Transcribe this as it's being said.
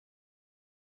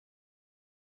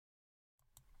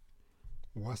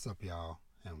What's up, y'all,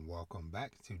 and welcome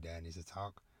back to Dad Needs to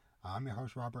Talk. I'm your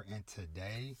host, Robert, and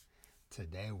today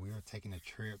we are taking a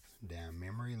trip down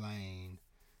memory lane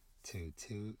to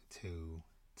 10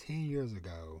 years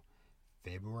ago,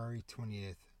 February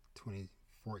 20th,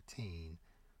 2014,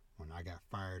 when I got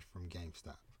fired from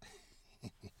Gamestop.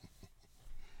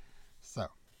 So,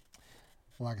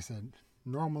 like I said,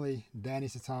 normally Dad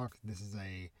Needs to Talk. This is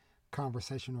a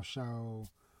conversational show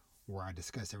where I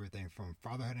discuss everything from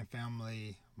fatherhood and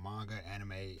family, manga,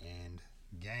 anime, and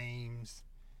games,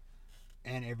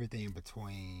 and everything in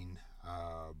between.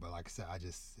 But like I said, I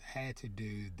just had to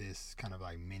do this kind of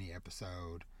like mini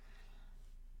episode,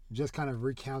 just kind of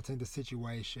recounting the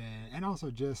situation and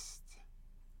also just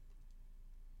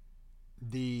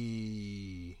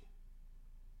the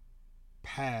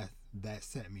path that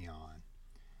set me on.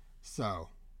 So,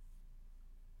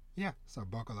 yeah, so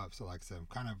buckle up. So, like I said, I'm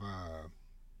kind of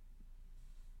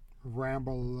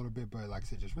ramble a little bit, but like I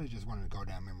said, just really just wanted to go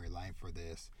down memory lane for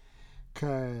this.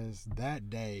 Because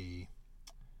that day,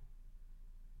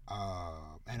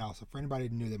 and also for anybody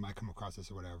new that might come across this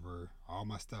or whatever, all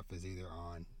my stuff is either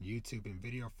on YouTube in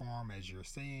video form as you're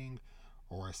seeing,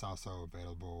 or it's also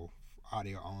available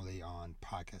audio only on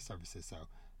podcast services. So,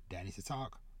 Dad Needs to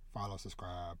Talk, follow,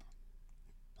 subscribe,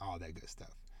 all that good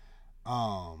stuff.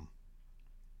 Um,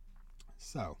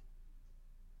 so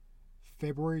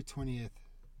February 20th,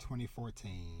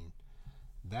 2014.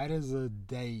 That is a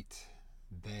date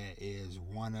that is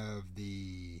one of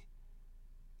the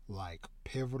like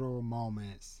pivotal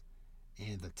moments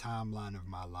in the timeline of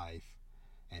my life,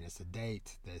 and it's a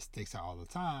date that sticks out all the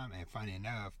time. And funny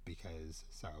enough, because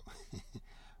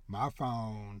my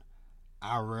phone,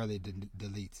 I rarely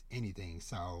delete anything.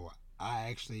 So I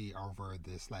actually, over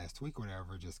this last week or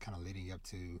whatever, just kind of leading up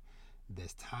to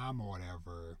this time or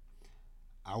whatever,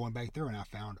 I went back through and I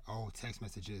found old text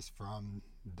messages from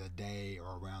the day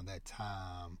or around that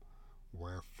time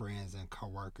where friends and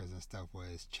coworkers and stuff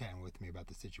was chatting with me about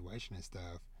the situation and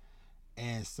stuff.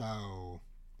 And so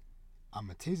I'm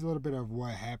gonna tease a little bit of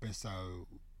what happened. So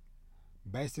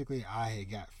basically, I had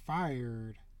got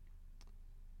fired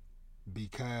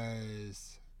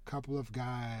because a couple of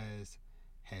guys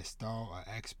had stole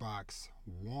an Xbox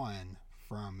One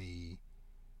from me,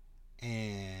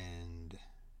 and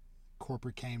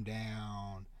corporate came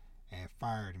down and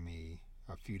fired me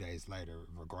a few days later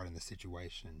regarding the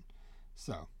situation.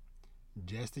 So,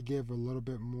 just to give a little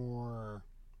bit more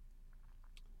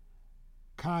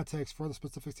context for the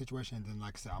specific situation, and then,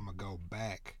 like I said, I'm gonna go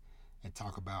back and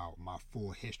talk about my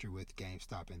full history with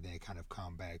GameStop, and then kind of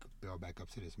come back, build back up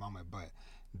to this moment. But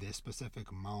this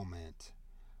specific moment,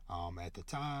 at the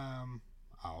time,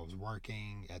 I was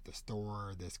working at the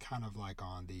store that's kind of like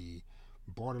on the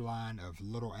borderline of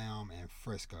Little Elm and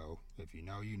Frisco. If you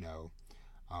know, you know.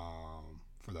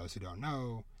 For those who don't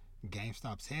know,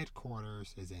 GameStop's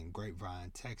headquarters is in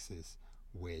Grapevine, Texas,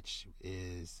 which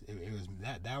is it was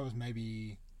that was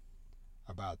maybe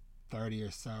about 30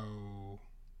 or so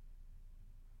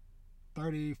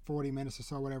 30-40 minutes or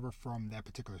so whatever from that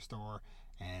particular store.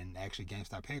 And actually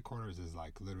GameStop headquarters is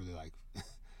like literally like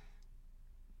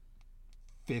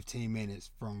 15 minutes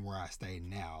from where I stay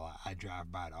now. I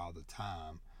drive by it all the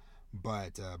time.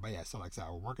 But yeah, so like I said,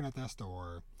 I was working at that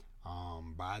store.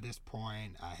 By this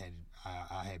point, I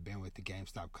had been with the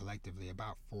GameStop collectively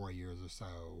about 4 years or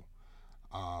so.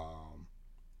 Um,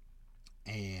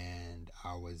 and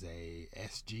I was a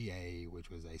SGA, which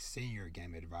was a senior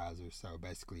game advisor. So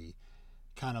basically,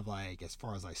 kind of like as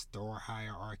far as like store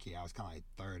hierarchy, I was kind of like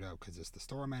third up because it's the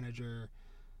store manager,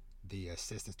 the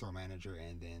assistant store manager,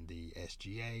 and then the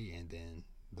SGA, and then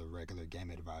the regular game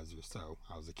advisor. So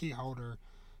I was a key holder.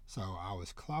 So I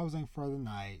was closing for the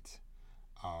night.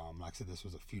 Like I said, this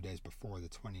was a few days before the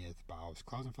 20th, but I was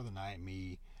closing for the night.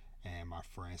 Me and my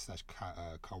friend slash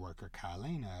co-worker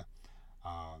Kylena,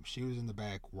 she was in the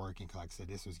back working. Cause like I said,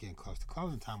 this was getting close to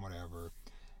closing time, whatever.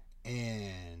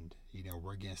 And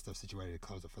we're getting stuff situated to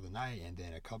close it for the night. And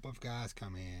then a couple of guys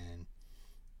come in,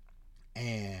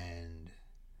 and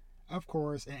of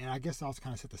course, and I guess I also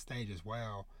kind of set the stage as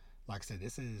well. Like I said,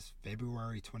 this is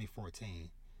February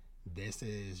 2014. This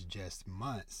is just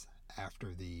months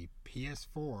after the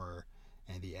PS4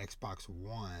 and the Xbox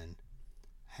One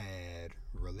had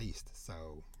released.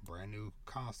 So, brand new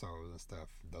consoles and stuff.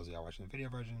 Those of y'all watching the video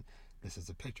version, this is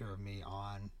a picture of me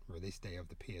on release day of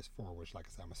the PS4, which, like I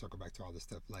said, I'm going to circle back to all this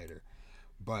stuff later.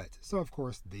 But, so of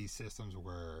course, these systems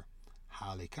were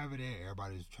highly coveted.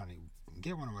 Everybody was trying to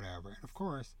get one or whatever. And of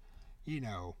course, you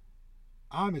know,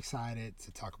 I'm excited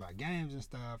to talk about games and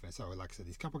stuff. And so, like I said,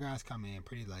 these couple guys come in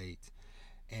pretty late,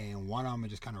 And one of them is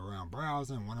just kind of around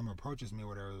browsing. One of them approaches me,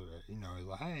 whatever, he's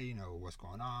like, hey, what's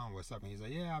going on? What's up? And he's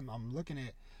like, yeah, I'm looking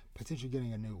at potentially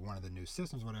getting one of the new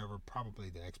systems, whatever, probably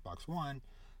the Xbox One.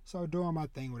 So doing my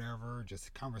thing, whatever,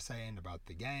 just conversating about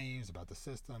the games, about the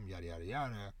system, yada, yada,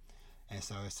 yada. And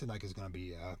so it seemed like it's going to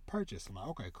be a purchase. I'm like,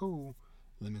 okay, cool.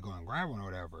 Let me go and grab one or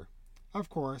whatever. Of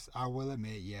course, I will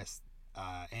admit, yes,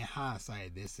 in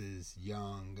hindsight, this is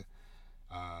young,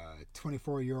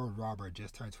 24-year-old Robert,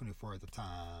 just turned 24 at the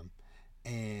time.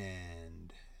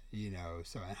 And,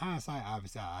 so in hindsight,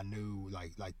 obviously, I knew,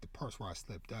 like the parts where I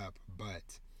slipped up.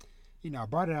 But, I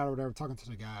brought it out or whatever, talking to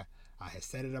the guy. I had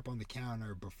set it up on the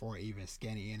counter before even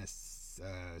scanning in a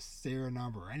serial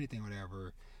number or anything,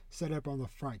 whatever. Set it up on the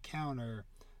front counter.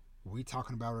 We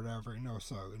talking about whatever,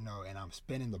 so, and I'm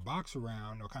spinning the box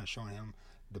around, kind of showing him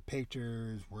the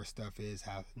pictures, where stuff is,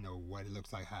 how, what it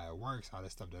looks like, how it works, how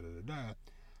that stuff, da da da da.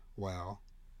 Well,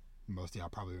 most of y'all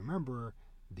probably remember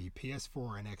the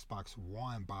PS4 and Xbox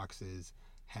One boxes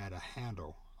had a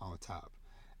handle on top.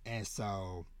 And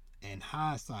so, in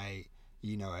hindsight,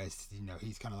 as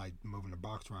he's kind of like moving the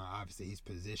box around. Obviously, he's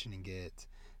positioning it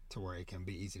to where it can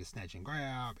be easy to snatch and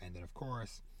grab. And then, of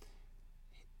course,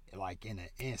 like in an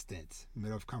instant,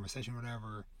 middle of conversation,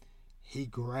 whatever, he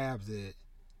grabs it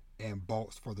and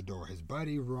bolts for the door. His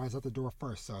buddy runs out the door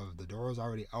first, so the door is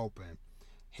already open.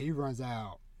 He runs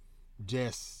out,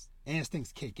 just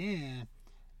instincts kick in,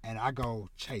 and I go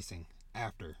chasing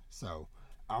after. So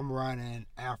I'm running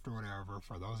after whatever.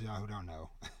 For those of y'all who don't know,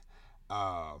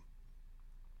 uh,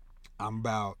 I'm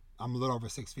a little over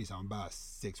 6 feet, so I'm about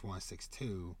 6'1",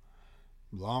 6'2",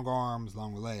 long arms,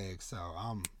 long legs, so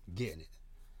I'm getting it.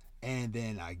 And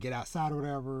then I get outside or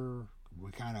whatever.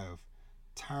 We kind of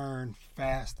turn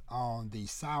fast on the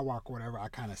sidewalk or whatever. I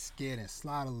kind of skid and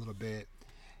slide a little bit.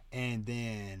 And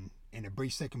then in a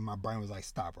brief second, my brain was like,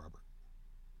 stop, Robert.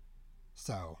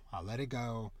 So I let it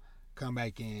go, come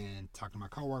back in, talk to my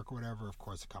coworker, whatever. Of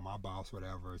course, call my boss,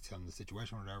 whatever, tell him the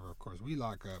situation, whatever. Of course, we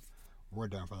lock up. We're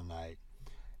done for the night.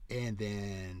 And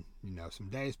then, some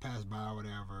days pass by,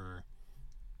 whatever.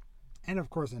 And of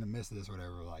course, in the midst of this,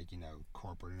 whatever, like,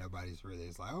 corporate, nobody's really,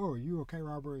 it's like, oh, are you okay,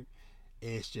 Robert?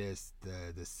 It's just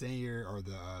the senior or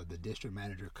the district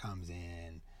manager comes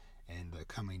in, and the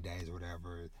coming days,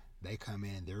 whatever, they come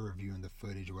in, they're reviewing the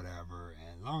footage, whatever.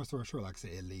 And long story short, like I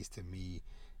said, it leads to me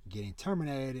getting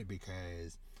terminated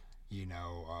because,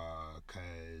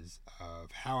 because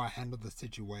of how I handled the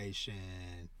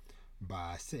situation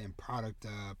by setting product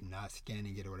up, not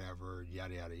scanning it or whatever,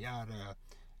 yada, yada, yada.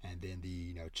 And then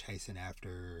the, chasing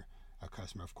after a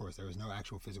customer. Of course, there was no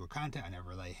actual physical contact. I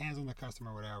never laid hands on the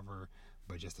customer or whatever,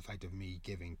 but just the fact of me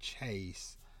giving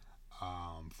chase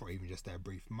for even just that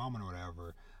brief moment or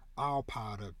whatever, all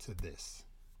piled up to this.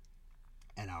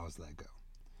 And I was let go.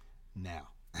 Now,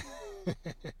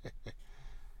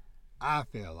 I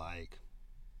feel like,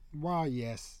 while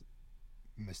yes,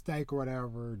 mistake or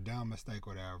whatever, dumb mistake,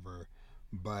 whatever,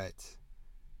 but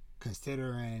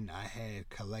considering I had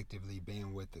collectively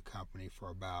been with the company for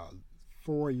about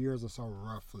 4 years or so,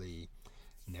 roughly,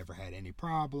 never had any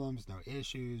problems, no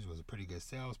issues, was a pretty good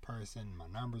salesperson, my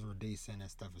numbers were decent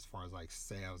and stuff as far as like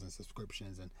sales and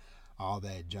subscriptions and all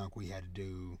that junk we had to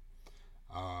do.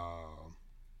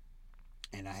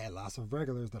 And I had lots of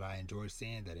regulars that I enjoyed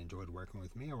seeing, that enjoyed working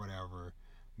with me or whatever,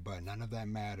 but none of that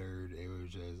mattered. It was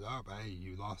just, oh, hey,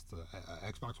 you lost the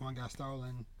Xbox One, got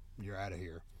stolen, you're out of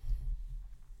here.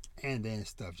 And then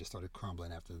stuff just started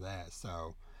crumbling after that.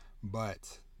 So,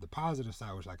 but the positive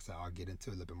side, which like I said, I'll get into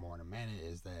a little bit more in a minute,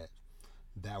 is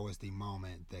that was the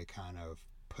moment that kind of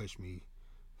pushed me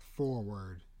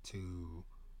forward to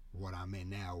what I'm in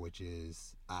now, which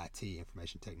is IT,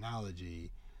 information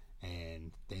technology,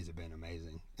 and things have been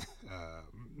amazing.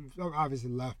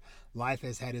 Obviously, life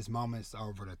has had its moments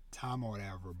over the time or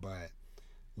whatever, but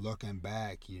looking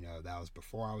back, that was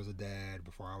before I was a dad,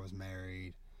 before I was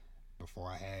married, before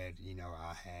I had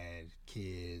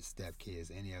kids,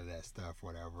 stepkids, any of that stuff,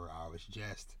 whatever. I was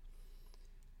just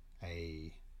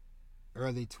a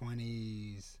early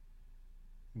 20s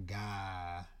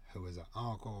guy who was an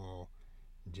uncle,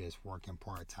 just working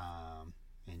part-time,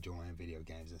 enjoying video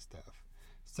games and stuff.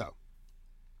 So,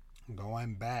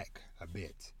 going back a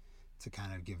bit to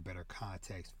kind of give better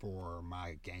context for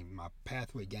my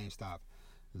path with GameStop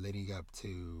leading up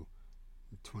to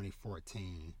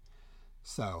 2014.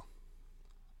 So,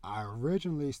 I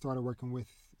originally started working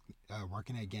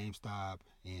at GameStop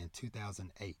in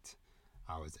 2008.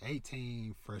 I was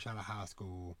 18, fresh out of high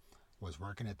school, was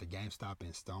working at the GameStop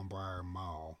in Stonebriar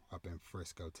Mall up in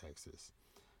Frisco, Texas.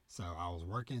 So I was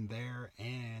working there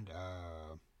and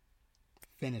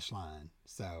Finish Line.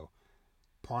 So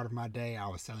part of my day I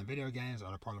was selling video games,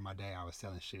 other part of my day I was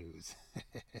selling shoes.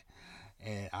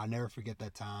 And I'll never forget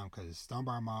that time because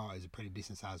Stonebar Mall is a pretty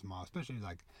decent sized mall, especially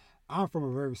like I'm from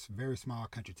a very small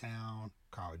country town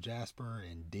called Jasper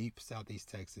in deep southeast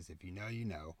Texas. If you know, you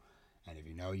know, and if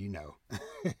you know, you know.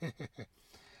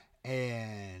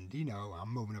 And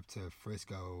I'm moving up to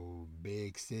Frisco,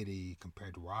 big city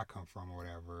compared to where I come from or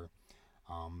whatever.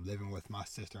 Living with my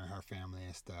sister and her family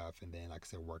and stuff, and then like I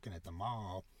said, working at the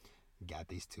mall. Got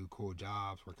these two cool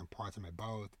jobs, working part time at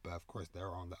both, but of course they're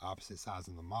on the opposite sides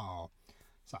of the mall.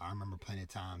 So I remember plenty of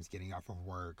times getting off of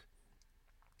work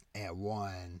at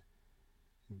one,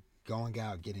 going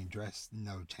out, getting dressed,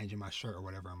 changing my shirt or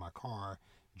whatever in my car,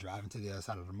 driving to the other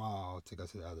side of the mall to go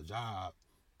to the other job.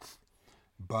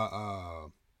 But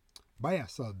but yeah,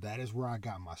 so that is where I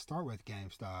got my start with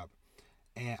GameStop.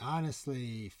 And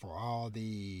honestly, for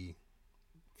the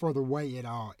way it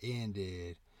all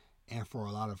ended, and for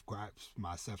a lot of gripes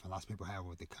myself and lots of people have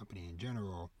with the company in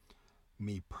general,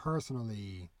 me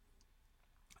personally,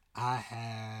 I've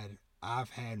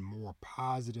had more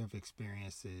positive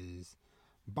experiences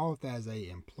both as a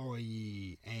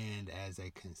employee and as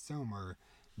a consumer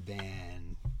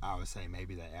than I would say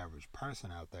maybe the average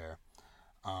person out there.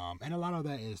 And a lot of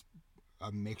that is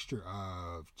a mixture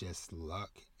of just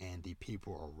luck and the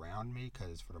people around me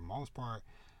because for the most part,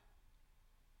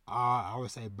 I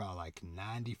would say about like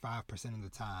 95% of the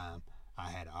time I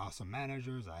had awesome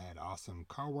managers, I had awesome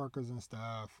coworkers and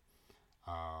stuff.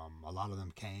 A lot of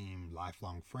them came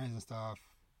lifelong friends and stuff,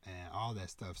 and all that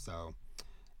stuff. So,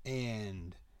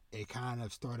 and it kind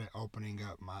of started opening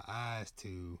up my eyes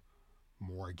to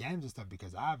more games and stuff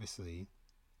because obviously,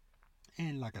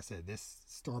 and like I said, this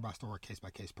store by store, case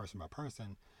by case, person by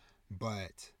person.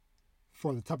 But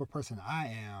for the type of person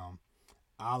I am,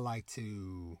 I like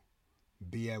to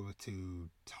be able to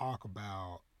talk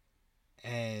about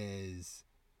as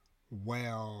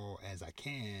well as I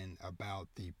can about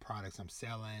the products I'm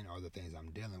selling or the things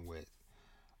I'm dealing with.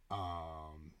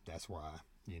 That's why,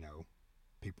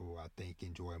 people I think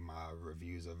enjoy my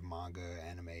reviews of manga,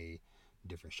 anime,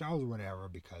 different shows or whatever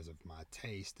because of my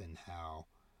taste and how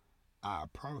I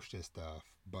approach this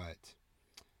stuff. But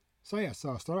so yeah, so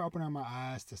I started opening my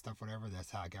eyes to stuff, whatever. That's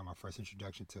how I got my first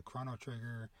introduction to Chrono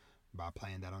Trigger by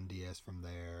playing that on DS from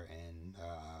there, and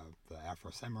the Afro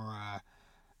Samurai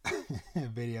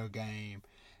video game,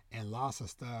 and lots of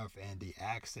stuff, and the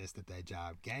access that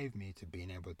job gave me to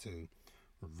being able to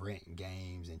rent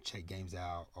games and check games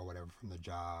out or whatever from the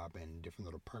job and different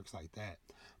little perks like that.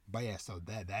 But yeah, so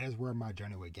that is where my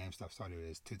journey with GameStop started.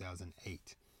 Is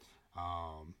 2008.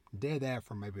 Did that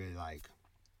for maybe like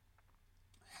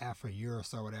half a year or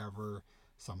so, whatever.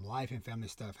 Some life and family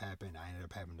stuff happened. I ended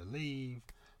up having to leave.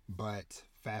 But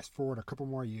fast forward a couple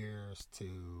more years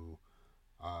to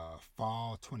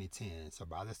fall 2010. So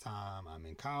by this time, I'm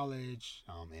in college,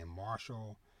 in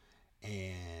Marshall,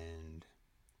 and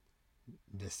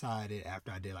decided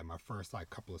after I did like my first like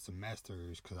couple of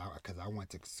semesters, because I went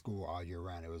to school all year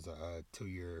round. It was a 2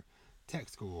 year tech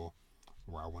school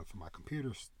where I went for my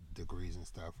computer degrees and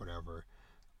stuff, whatever,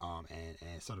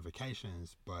 and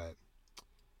certifications. But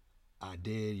I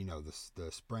did,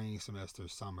 the spring semester,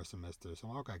 summer semester. So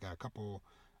okay, I got a couple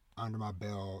under my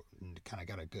belt and kind of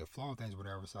got a good flow of things,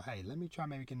 whatever. So hey, let me try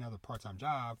maybe get another part-time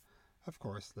job. Of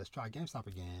course, let's try GameStop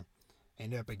again.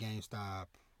 Ended up at GameStop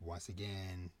once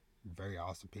again. Very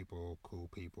awesome people, cool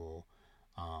people.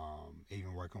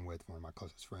 Even working with one of my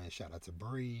closest friends. Shout out to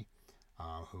Bree,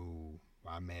 who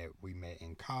we met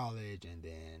in college, and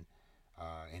then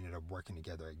ended up working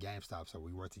together at GameStop. So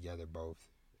we worked together both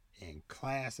in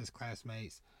class as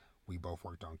classmates. We both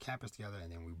worked on campus together,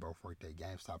 and then we both worked at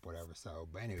GameStop, whatever. So,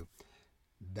 but anyway,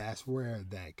 that's where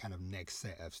that kind of next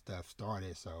set of stuff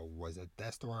started. So, was at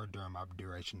that store during my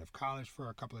duration of college for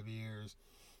a couple of years,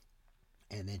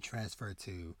 and then transferred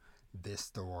to this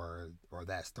store or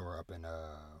that store up in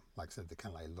like I said, the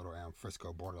kind of like Little Elm,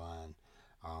 Frisco borderline,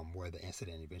 where the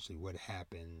incident eventually would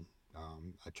happen.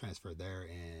 I transferred there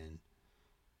in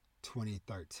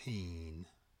 2013.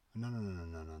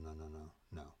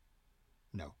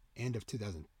 No, end of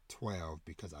 2012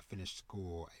 because I finished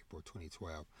school April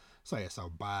 2012. So yeah, so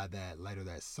by that later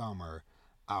that summer,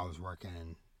 I was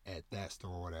working at that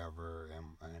store, or whatever,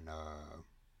 and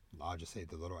I'll just say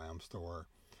the Little Elm store,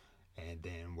 and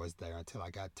then was there until I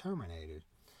got terminated.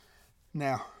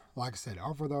 Now, like I said,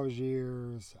 over those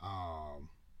years, I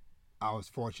was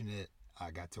fortunate.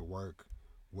 I got to work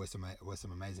with some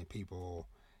amazing people,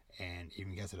 and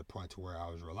even got to the point to where I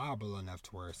was reliable enough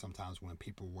to where sometimes when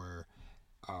people were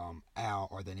out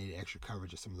or they needed extra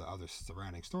coverage of some of the other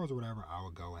surrounding stores or whatever, I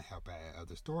would go and help at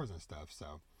other stores and stuff.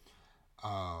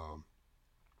 Um,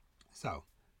 so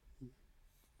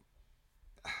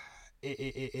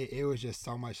it was just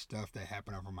so much stuff that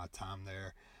happened over my time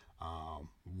there.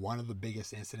 One of the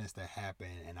biggest incidents that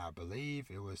happened, and I believe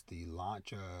it was the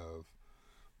launch of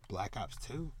Black Ops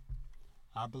 2.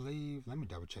 I believe. Let me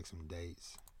double check some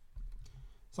dates.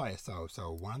 So yeah,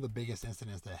 so one of the biggest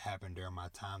incidents that happened during my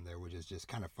time there, which is just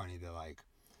kind of funny that like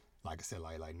I said,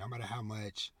 like no matter how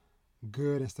much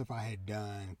good and stuff I had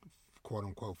done, quote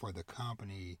unquote, for the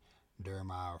company during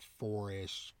my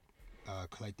four-ish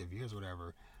collective years, or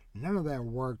whatever, none of that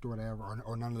worked, or whatever,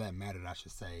 or none of that mattered, I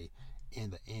should say, in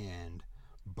the end.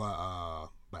 But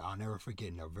I'll never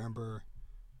forget November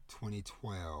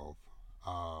 2012,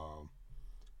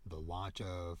 the launch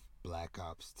of Black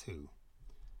Ops 2.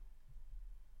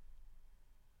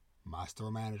 My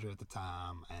store manager at the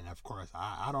time, and of course,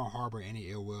 I don't harbor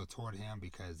any ill will toward him,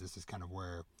 because this is kind of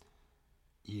where,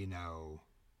 you know,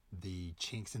 the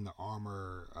chinks in the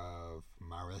armor of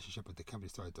my relationship with the company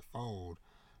started to fold,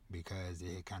 because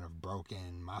it had kind of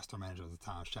broken my store manager at the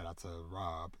time. Shout out to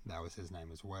Rob, that was his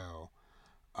name as well,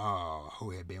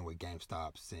 who had been with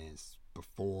Gamestop since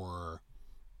before,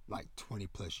 like 20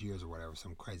 plus years or whatever,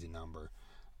 some crazy number.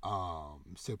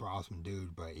 Super awesome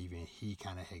dude, but even he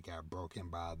kind of had got broken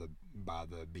by the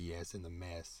BS and the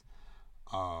mess.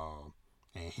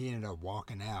 And he ended up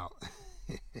walking out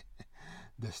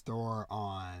the store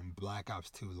on Black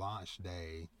Ops 2 launch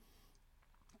day,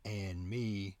 and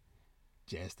me,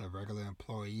 just a regular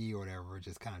employee or whatever,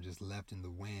 just kind of just left in the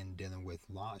wind dealing with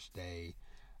launch day.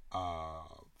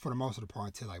 For the most of the part,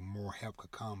 until like more help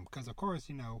could come, because of course,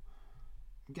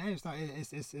 GameStop,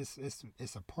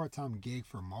 it's a part time gig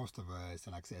for most of us,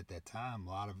 and like I said, at that time,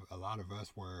 a lot of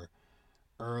us were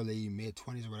early mid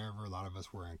 20s or whatever. A lot of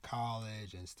us were in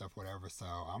college and stuff, whatever. So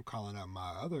I'm calling up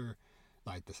my other,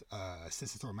 like, the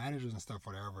assistant store managers and stuff,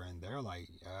 whatever, and they're like,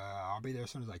 I'll be there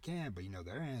as soon as I can, but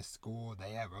they're in school,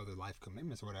 they have other life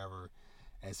commitments or whatever,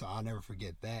 and so I'll never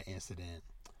forget that incident.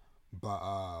 But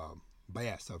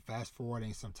yeah, so fast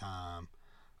forwarding some time.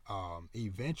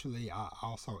 Eventually, I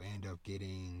also end up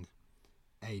getting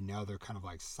another kind of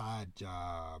like side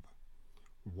job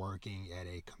working at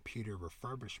a computer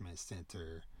refurbishment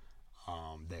center,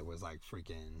 that was like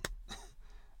freaking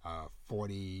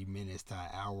 40 minutes to an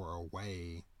hour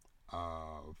away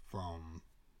from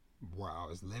where I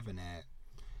was living at.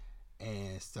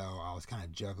 And so I was kind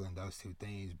of juggling those two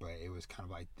things, but it was kind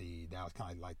of like that was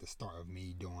kind of like the start of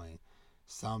me doing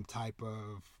some type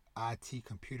of IT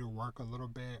computer work a little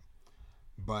bit.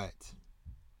 But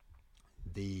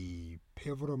the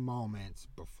pivotal moments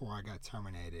before I got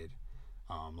terminated,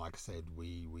 like I said,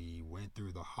 we went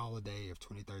through the holiday of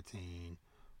 2013,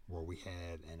 where we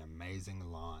had an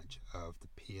amazing launch of the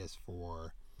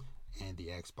PS4 and the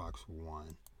Xbox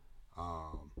One.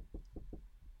 Um,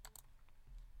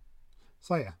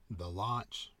 so yeah, the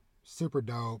launch, super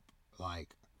dope.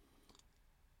 Like,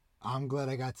 I'm glad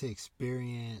I got to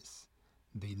experience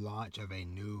the launch of a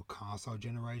new console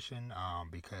generation,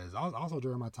 because also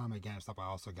during my time at GameStop, I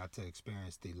also got to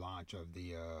experience the launch of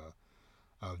the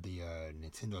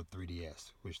Nintendo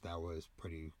 3DS, which that was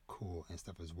pretty cool and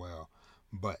stuff as well.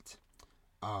 But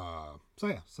so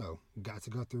yeah, so got to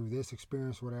go through this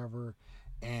experience, whatever.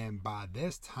 And by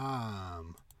this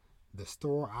time, the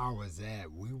store I was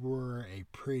at, we were a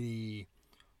pretty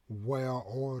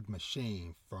well-oiled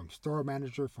machine, from store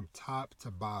manager from top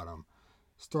to bottom.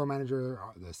 Store manager,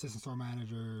 the assistant store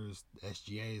managers,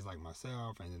 SGAs like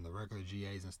myself, and then the regular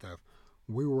GAs and stuff.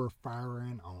 We were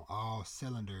firing on all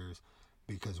cylinders,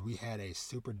 because we had a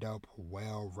super dope,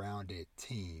 well-rounded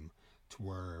team, to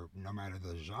where no matter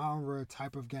the genre,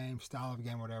 type of game, style of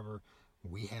game, whatever,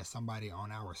 we had somebody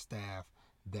on our staff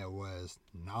that was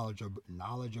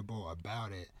knowledgeable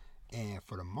about it. And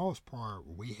for the most part,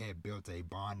 we had built a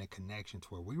bond and connection, to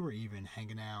where we were even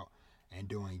hanging out and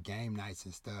doing game nights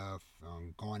and stuff,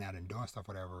 going out and doing stuff,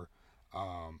 whatever,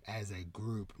 as a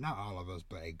group. Not all of us,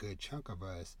 but a good chunk of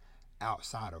us,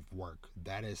 outside of work.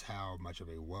 That is how much of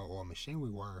a well-oiled machine we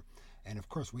were. And of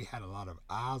course, we had a lot of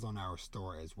eyes on our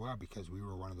store as well, because we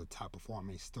were one of the top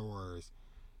performing stores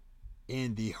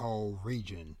in the whole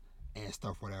region and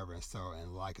stuff, whatever. And so,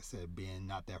 and like I said, being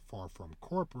not that far from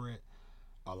corporate,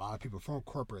 a lot of people from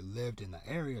corporate lived in the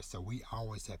area, so we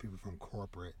always had people from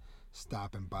corporate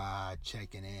stopping by,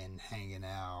 checking in, hanging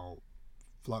out,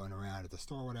 floating around at the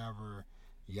store, whatever,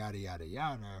 yada yada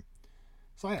yada.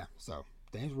 So yeah, so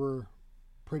things were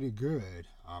pretty good,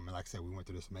 and like I said, we went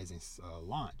through this amazing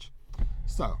launch.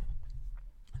 So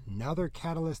another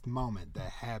catalyst moment that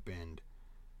happened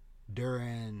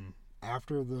during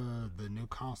after the new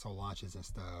console launches and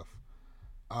stuff.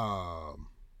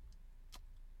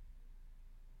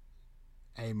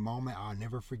 A moment I'll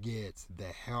never forget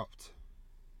that helped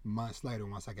months later,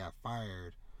 once I got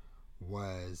fired,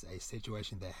 was a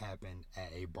situation that happened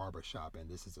at a barber shop. And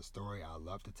this is a story I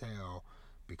love to tell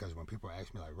because when people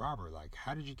ask me, like, Robert, like,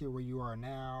 how did you get where you are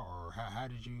now? Or how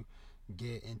did you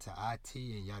get into IT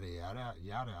and yada, yada,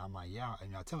 yada? I'm like, yeah.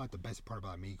 And I tell, like, the basic part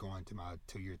about me going to my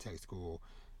 2-year tech school,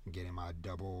 getting my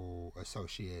double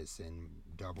associates and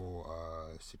double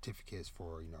certificates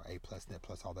for, A plus, Net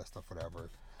plus, all that stuff, whatever,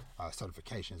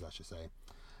 certifications, I should say.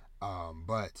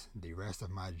 But the rest of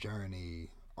my journey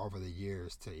over the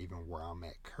years to even where I'm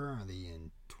at currently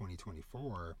in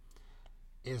 2024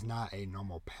 is not a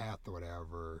normal path or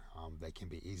whatever that can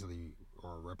be easily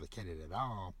or replicated at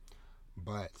all.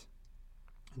 But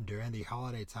during the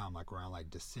holiday time, like around like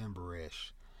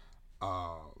December-ish,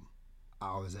 um,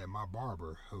 I was at my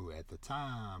barber who at the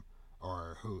time,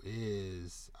 or who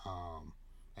is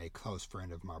a close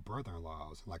friend of my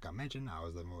brother-in-law's. Like I mentioned, I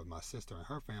was living with my sister and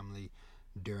her family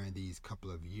during these couple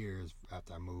of years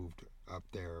after I moved up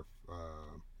there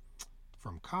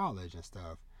from college and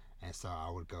stuff. And so I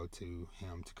would go to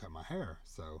him to cut my hair.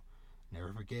 So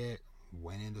never forget,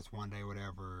 went in this one day,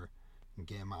 whatever,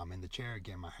 I'm in the chair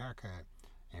getting my hair cut.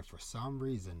 And for some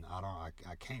reason, I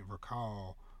can't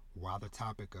recall why the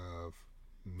topic of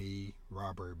me,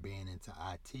 Robert, being into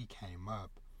IT came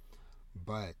up.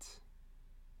 But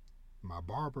my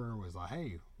barber was like,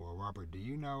 hey, well, Robert, do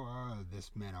you know this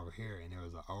man over here? And there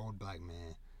was an old black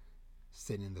man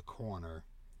sitting in the corner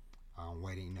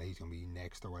waiting, he's going to be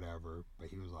next or whatever. But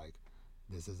he was like,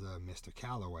 this is Mr.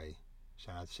 Calloway.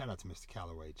 Shout out to Mr.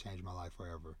 Calloway. Changed my life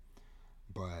forever.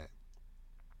 But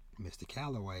Mr.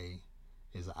 Calloway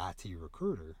is an IT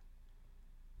recruiter.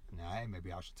 Now, hey,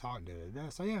 maybe I should talk.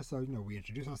 So, yeah, so, we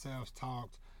introduced ourselves,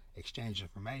 talked, exchanged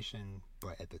information.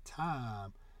 But at the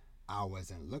time, I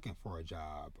wasn't looking for a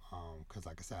job. Because,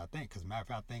 like I said, matter of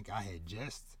fact, I think I had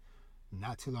just,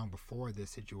 not too long before this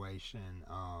situation,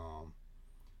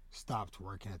 stopped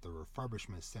working at the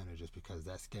refurbishment center just because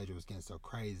that schedule was getting so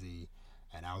crazy.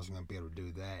 And I was going to be able to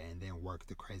do that and then work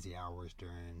the crazy hours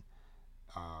during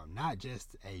not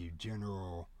just a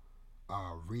general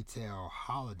retail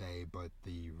holiday, but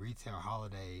the retail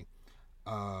holiday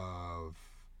of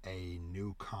a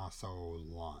new console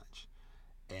launch.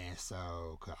 And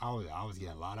so, cause I was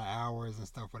getting a lot of hours and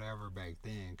stuff, whatever, back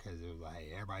then, because it was like,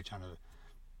 hey, everybody trying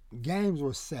to, games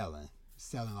were selling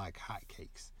like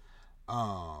hotcakes.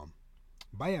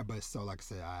 But yeah, so like I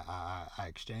said, I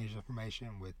exchanged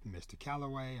information with Mr.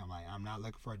 Calloway. I'm like, I'm not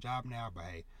looking for a job now, but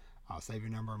hey, I'll save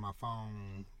your number on my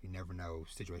phone. You never know,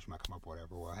 situation might come up or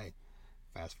whatever. Well, hey,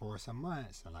 fast forward some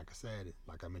months, and like I said,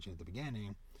 like I mentioned at the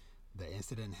beginning, the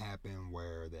incident happened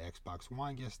where the Xbox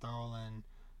One gets stolen.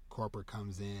 Corporate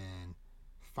comes in,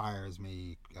 fires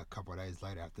me a couple of days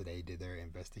later after they did their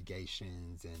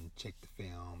investigations and checked the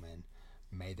film and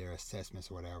made their assessments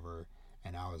or whatever,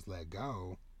 and I was let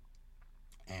go.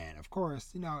 And of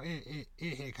course, it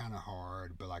hit kind of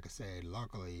hard, but like I said,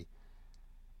 luckily,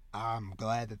 I'm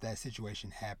glad that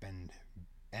situation happened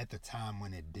at the time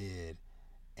when it did,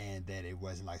 and that it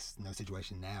wasn't like no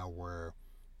situation now where,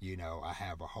 I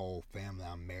have a whole family.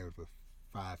 I'm married with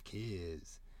 5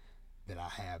 kids that I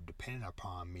have dependent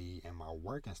upon me and my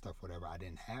work and stuff, whatever. I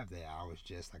didn't have that. I was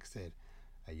just, like I said,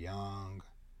 a young,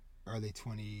 early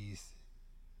 20s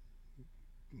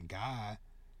guy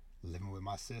living with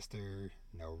my sister,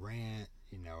 no rent,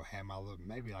 had my little,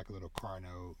 maybe like a little car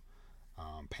note,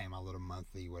 paying my little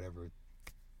monthly, whatever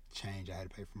change I had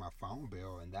to pay for my phone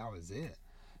bill, and that was it.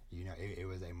 It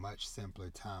was a much simpler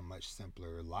time, much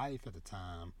simpler life at the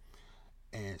time.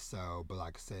 And so, but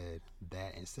like I said,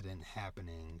 that incident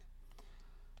happening,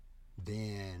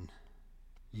 then,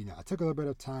 I took a little bit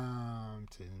of time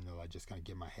to, like just kind of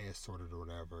get my head sorted or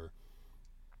whatever.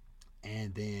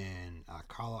 And then I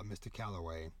call up Mr.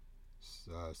 Calloway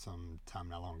sometime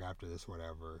not long after this,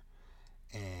 whatever.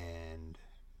 And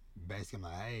basically, I'm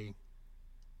like, hey,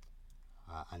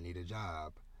 I need a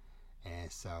job.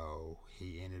 And so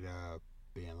he ended up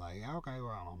being like, okay,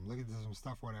 well, I'm looking at some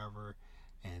stuff, whatever.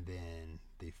 And then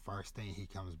the first thing he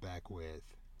comes back with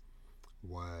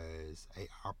was a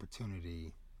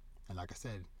opportunity. And like I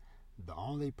said, the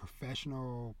only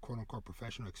professional, quote unquote,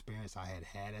 professional experience I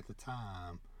had at the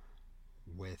time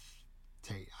with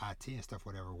IT and stuff,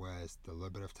 whatever, was the little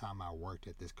bit of time I worked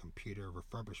at this computer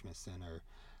refurbishment center.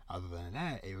 Other than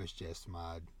that, it was just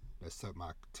my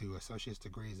 2 associate's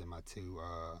degrees and my 2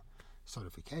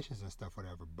 certifications and stuff,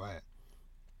 whatever. But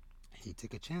he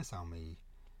took a chance on me,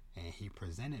 and he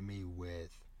presented me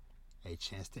with a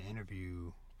chance to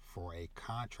interview for a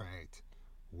contract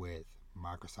with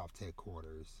Microsoft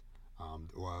headquarters.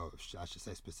 Well, I should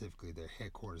say specifically their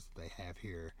headquarters that they have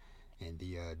here in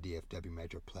the DFW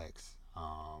Metroplex.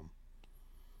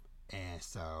 And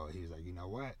so he was like, you know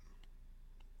what,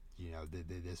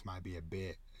 this might be a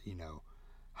bit,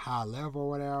 high level or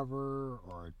whatever,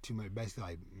 or too much,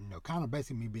 basically like, kind of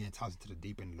basically me being tossed into the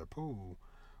deep end of the pool.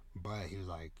 But he was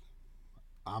like,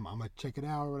 I'm gonna check it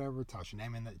out or whatever. Toss your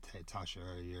name in the, toss your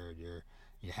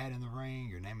hat in the ring,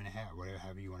 your name in the hat, whatever,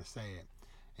 however you want to say it,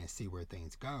 and see where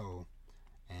things go.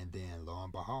 And then lo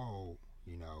and behold,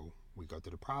 we go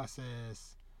through the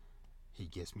process. He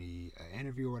gets me an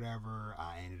interview or whatever.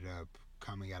 I ended up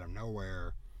coming out of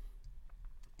nowhere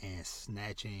and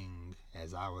snatching,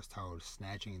 as I was told,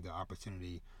 snatching the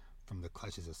opportunity from the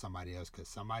clutches of somebody else, because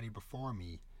somebody before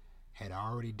me had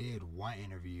already did one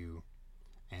interview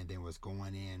and then was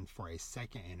going in for a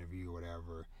second interview or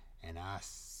whatever, and I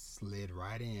slid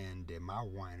right in, did my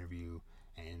one interview,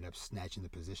 and ended up snatching the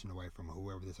position away from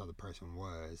whoever this other person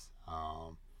was.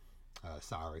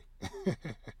 Sorry.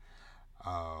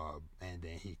 And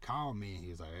then he called me and he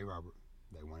was like, "Hey Robert,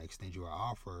 they want to extend you an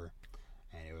offer,"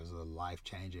 and it was a life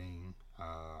changing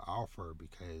offer,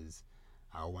 because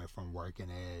I went from working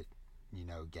at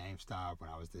GameStop when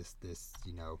I was this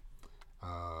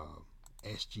uh,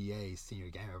 SGA senior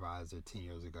game advisor 10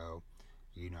 years ago.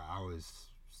 I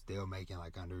was still making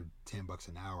like under $10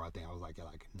 an hour. I think I was like at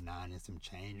like 9 and some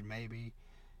change maybe.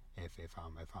 If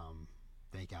I'm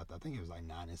thinking, I think it was like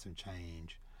 9 and some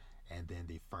change. And then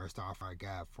the first offer I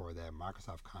got for that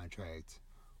Microsoft contract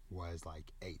was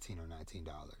like $18 or $19.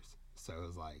 So it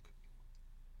was like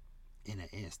in an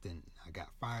instant I got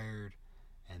fired,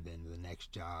 and then the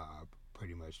next job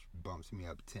pretty much bumps me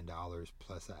up $10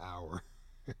 plus an hour.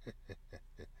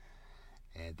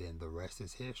 And then the rest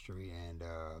is history, and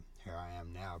here I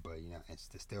am now. But it's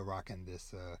still rocking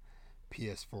this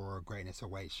PS4 Greatness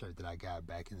Awaits shirt that I got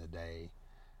back in the day,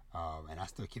 and I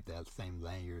still keep that same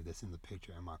lanyard that's in the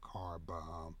picture in my car.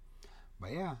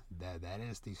 But yeah, that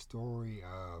is the story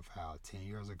of how 10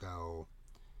 years ago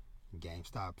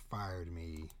GameStop fired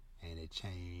me, and it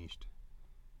changed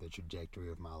the trajectory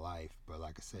of my life. But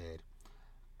like I said,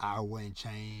 I wouldn't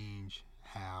change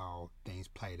how things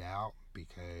played out,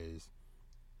 because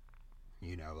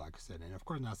like I said, and of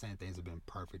course, not saying things have been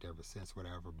perfect ever since,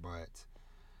 whatever, but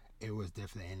it was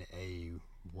definitely a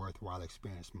worthwhile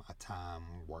experience. My time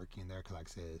working there, because like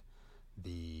I said,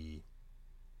 the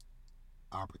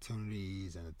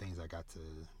opportunities and the things I got to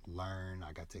learn,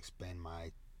 I got to expand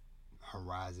my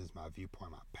horizons, my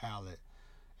viewpoint, my palette,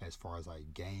 as far as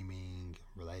like gaming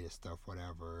related stuff,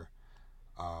 whatever.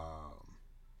 Um,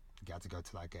 got to go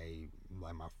to like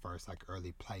my first like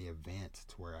early play event,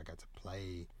 to where I got to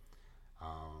play.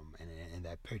 And in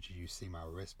that picture, you see my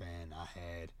wristband. I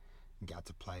had got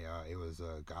to play. It was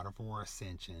God of War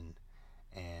Ascension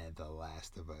and The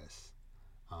Last of Us.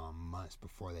 Months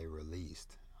before they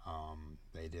released,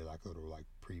 they did like a little like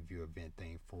preview event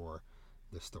thing for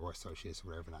the store associates, or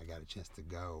whatever, and I got a chance to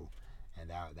go, and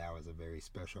that was a very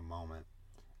special moment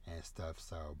and stuff.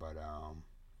 So, but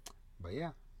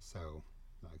yeah. So,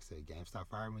 like I said, GameStop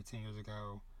fired me 10 years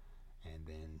ago, and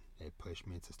then it pushed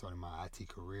me into starting my IT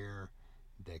career.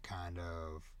 That kind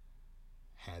of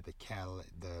had the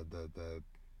the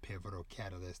pivotal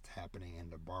catalyst happening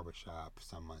in the barbershop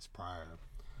some months prior.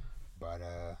 But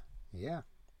yeah,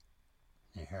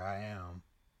 and here I am,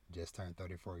 just turned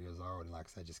 34 years old, and like I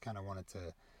said, just kind of wanted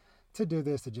to do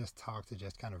this, to just talk, to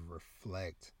just kind of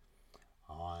reflect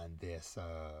on this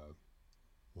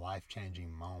life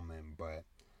changing moment. But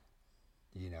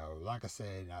like I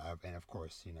said, and of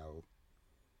course,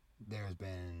 there's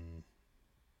been,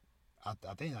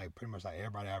 I think like pretty much like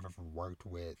everybody I've ever worked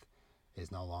with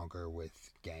is no longer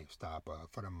with GameStop,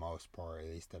 for the most part,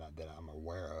 at least that I'm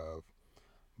aware of.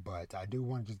 But I do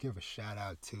want to just give a shout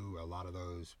out to a lot of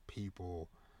those people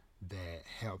that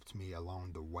helped me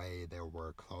along the way. There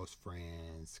were close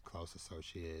friends, close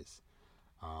associates,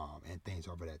 and things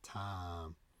over that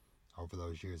time, over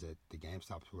those years at the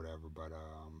GameStops or whatever. But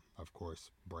of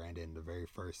course, Brandon, the very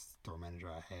first store manager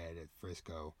I had at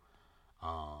Frisco,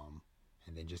 um,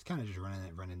 and then just kind of just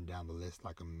running down the list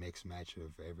like a mixed match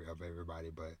of everybody.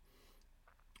 But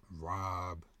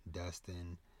Rob,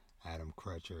 Dustin, Adam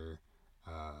Crutcher,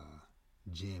 uh,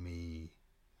 Jimmy,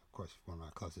 of course, one of my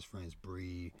closest friends,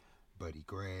 Bree, Buddy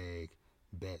Greg,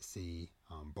 Betsy,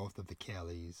 both of the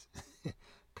Kellys,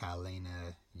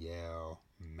 Kylena, Yale,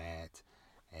 Matt,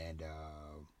 and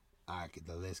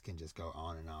the list can just go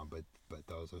on and on. But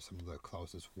those are some of the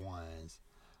closest ones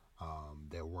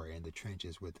that were in the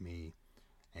trenches with me,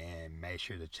 and made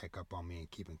sure to check up on me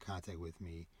and keep in contact with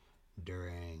me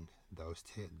during those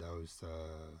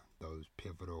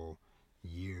pivotal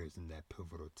years and that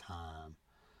pivotal time.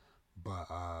 But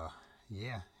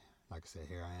yeah, like I said,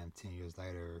 here I am 10 years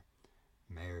later,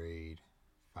 married,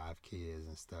 5 kids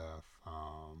and stuff.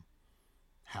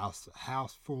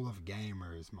 House full of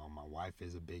gamers. My wife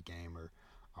is a big gamer.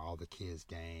 All the kids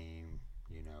game.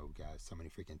 Got so many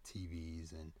freaking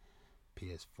TVs and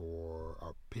PS4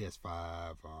 or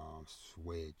PS5,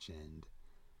 Switch, and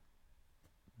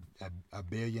a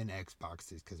billion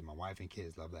Xboxes because my wife and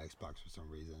kids love the Xbox for some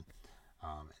reason.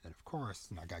 And then of course,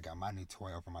 I got my new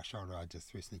toy over my shoulder. I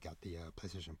just recently got the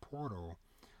PlayStation Portal,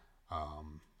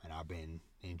 and I've been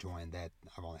enjoying that.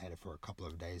 I've only had it for a couple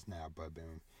of days now, but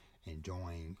been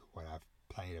enjoying what I've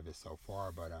played of it so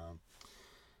far. But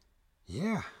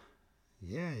yeah,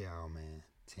 y'all, man,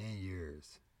 10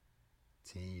 years.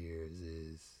 10 years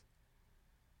is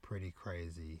pretty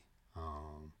crazy.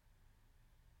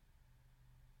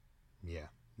 Yeah,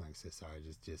 like I said, sorry,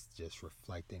 just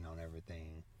reflecting on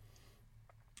everything.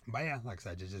 But yeah, like I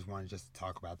said, just wanted just to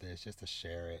talk about this, just to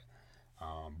share it,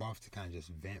 both to kind of just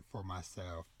vent for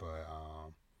myself, but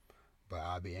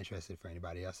I'll be interested for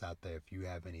anybody else out there if you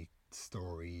have any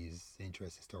stories,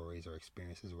 interesting stories or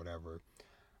experiences, whatever,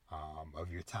 of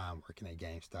your time working at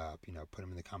Gamestop. Put them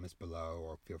in the comments below,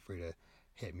 or feel free to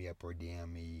hit me up or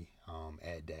DM me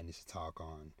at Dad Needs to Talk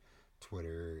on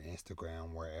Twitter,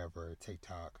 Instagram, wherever,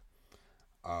 TikTok.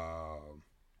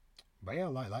 But yeah,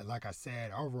 like I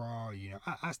said, overall,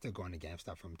 I still go into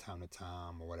GameStop from time to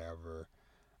time or whatever.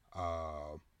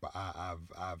 But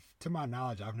I've to my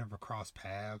knowledge, I've never crossed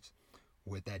paths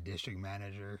with that district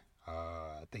manager.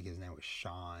 I think his name was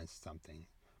Sean something,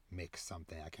 Mix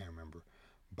something. I can't remember.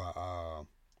 But I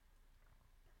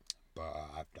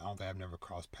don't think I've never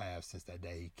crossed paths since that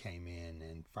day he came in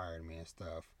and fired me and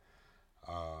stuff.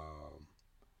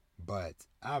 But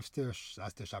I still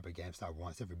shop at GameStop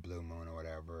once every blue moon or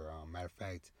whatever. Matter of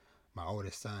fact, my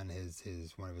oldest son, his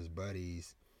one of his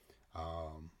buddies,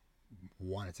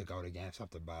 wanted to go to GameStop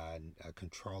to buy a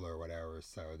controller or whatever,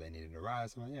 so they needed a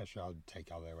ride. So I'm like, yeah, sure, I'll take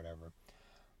y'all there, whatever.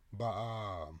 But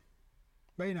I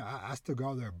still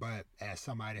go there. But as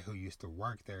somebody who used to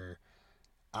work there,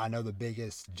 I know the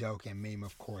biggest joke and meme,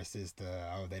 of course, is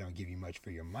they don't give you much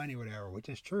for your money, whatever, which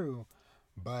is true.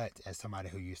 But as somebody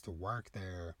who used to work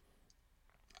there,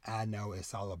 I know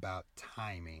it's all about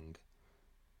timing,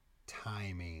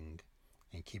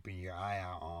 and keeping your eye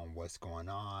out on what's going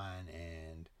on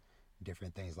and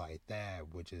different things like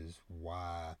that, which is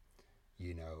why,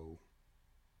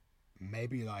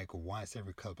 maybe like once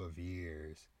every couple of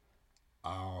years,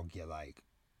 I'll get like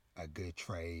a good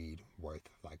trade worth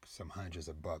like some hundreds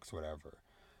of bucks, whatever.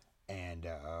 And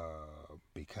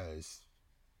because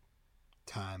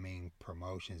timing,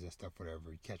 promotions, and stuff, whatever,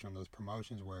 you catch one of those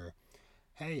promotions where,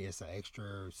 hey, it's an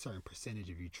extra certain percentage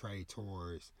if you trade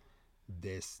towards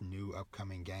this new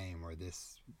upcoming game or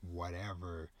this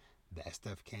whatever, that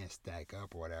stuff can't stack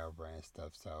up or whatever and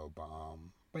stuff. So, but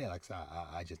yeah, like I said,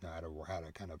 I just know how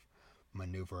to kind of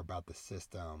maneuver about the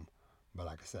system. But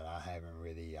like I said, I don't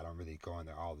really go in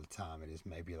there all the time. It is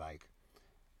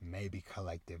maybe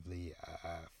collectively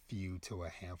a few to a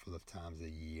handful of times a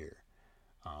year.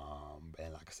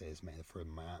 And like I said, it's mainly for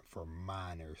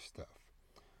minor stuff.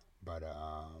 But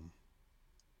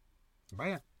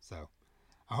yeah, so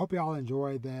I hope y'all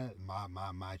enjoyed that.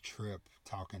 My trip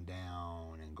talking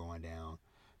down and going down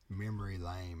memory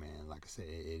lane, man. Like I said,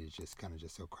 it is just kind of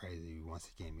just so crazy. Once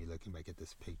again, me looking back at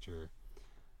this picture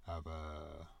of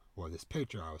this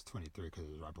picture, I was 23 because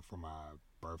it was right before my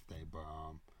birthday. But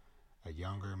a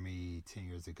younger me 10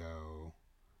 years ago,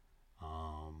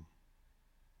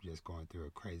 just going through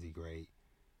a crazy great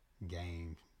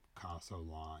game console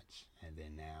launch, and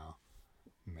then now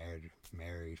married,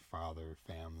 father,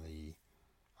 family,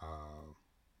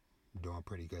 doing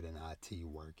pretty good in IT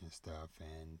work and stuff.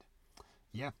 And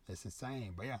yeah, it's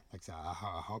insane. But yeah, like I said,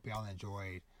 I hope y'all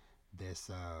enjoyed this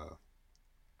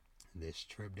this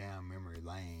trip down memory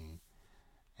lane,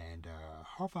 and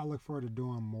hopefully I look forward to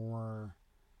doing more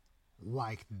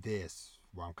like this,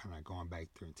 where I'm kind of going back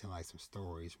through and telling like some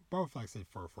stories, both like I said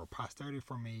for posterity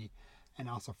for me, and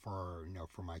also for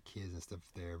for my kids and stuff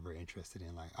if they're ever interested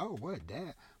in like, oh, what,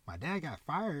 my dad got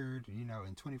fired in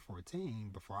 2014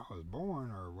 before I was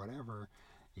born or whatever,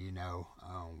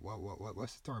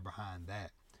 what's the story behind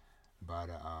that. But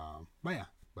yeah,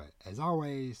 but as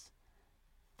always,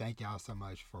 thank y'all so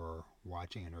much for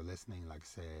watching and or listening. Like I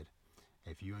said,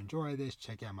 if you enjoy this,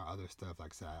 check out my other stuff.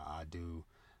 Like I said, I do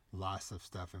lots of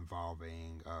stuff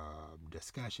involving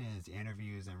discussions,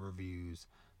 interviews, and reviews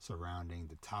surrounding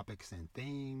the topics and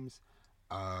themes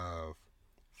of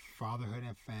fatherhood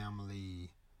and family,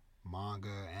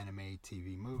 manga, anime,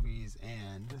 TV, movies,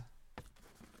 and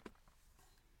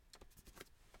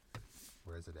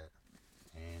where is it at?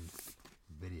 And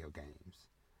video games.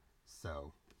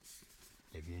 So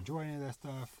if you enjoy any of that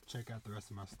stuff, check out the rest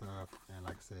of my stuff. And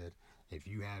like I said, if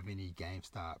you have any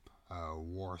GameStop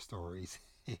war stories,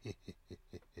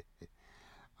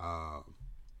 uh,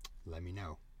 let me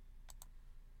know.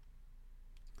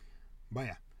 But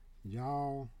yeah,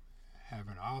 y'all have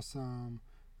an awesome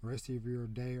rest of your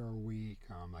day or week.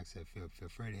 Like I said, feel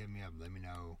free to hit me up. Let me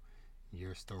know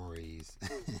your stories,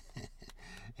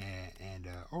 and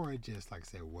or just like I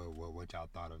said, what y'all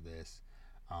thought of this.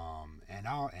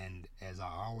 And as I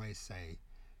always say,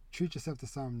 treat yourself to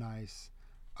something nice.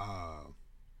 Uh,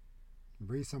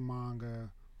 Read some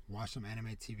manga, watch some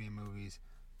anime, TV, and movies,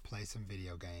 play some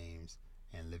video games,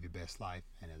 and live your best life.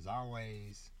 And as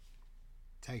always,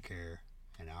 take care,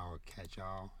 and I will catch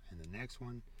y'all in the next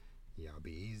one. Y'all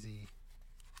be easy.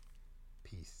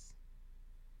 Peace.